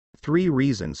3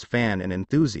 reasons fan and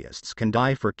enthusiasts can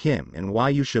die for Kim and why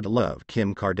you should love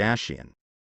Kim Kardashian.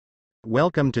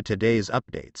 Welcome to today's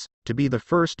updates, to be the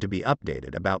first to be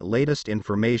updated about latest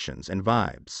informations and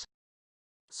vibes.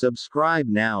 Subscribe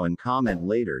now and comment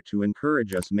later to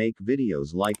encourage us make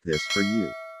videos like this for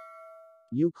you.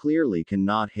 You clearly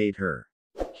cannot hate her.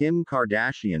 Kim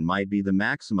Kardashian might be the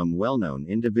maximum well-known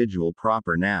individual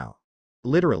proper now.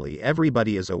 Literally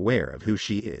everybody is aware of who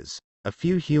she is. A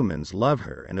few humans love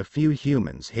her and a few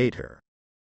humans hate her.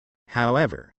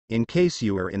 However, in case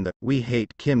you are in the "we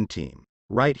hate Kim" team,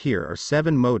 right here are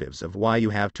 7 motives of why you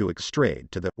have to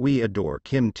extrade to the "we adore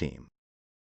Kim" team.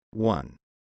 1.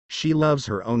 She loves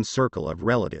her own circle of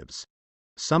relatives.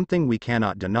 Something we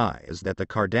cannot deny is that the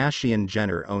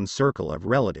Kardashian-Jenner own circle of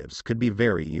relatives could be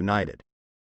very united.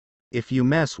 If you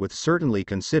mess with certainly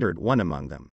considered one among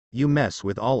them, you mess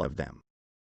with all of them.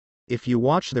 If you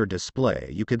watch their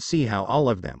display, you could see how all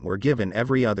of them were given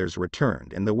every other's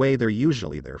returned in the way they're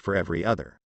usually there for every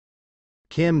other.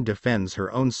 Kim defends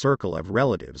her own circle of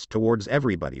relatives towards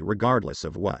everybody regardless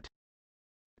of what.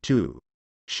 2.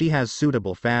 She has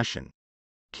suitable fashion.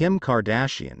 Kim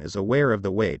Kardashian is aware of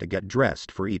the way to get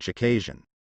dressed for each occasion.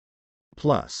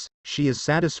 Plus, she is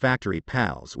satisfactory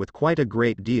pals with quite a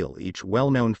great deal each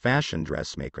well-known fashion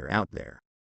dressmaker out there.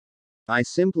 I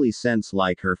simply sense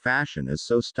like her fashion is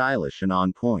so stylish and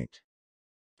on point.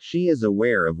 She is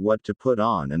aware of what to put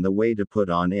on and the way to put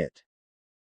on it.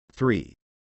 3.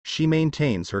 She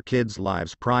maintains her kids'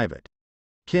 lives private.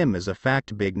 Kim is a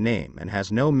fact big name and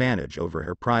has no manage over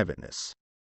her privateness.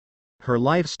 Her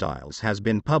lifestyles has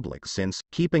been public since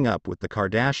Keeping Up with the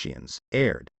Kardashians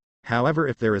aired. However,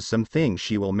 if there is something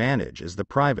she will manage is the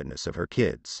privateness of her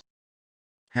kids.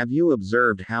 Have you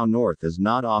observed how North is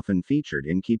not often featured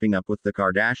in Keeping Up with the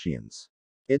Kardashians?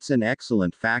 It's an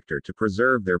excellent factor to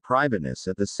preserve their privateness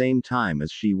at the same time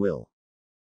as she will.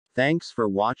 Thanks for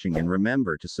watching and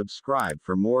remember to subscribe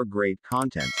for more great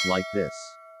contents like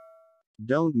this.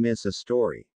 Don't miss a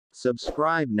story.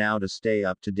 Subscribe now to stay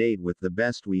up to date with the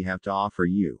best we have to offer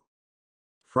you.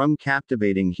 From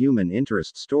captivating human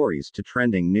interest stories to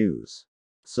trending news,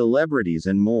 celebrities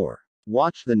and more.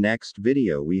 Watch the next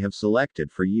video we have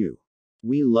selected for you.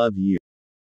 We love you.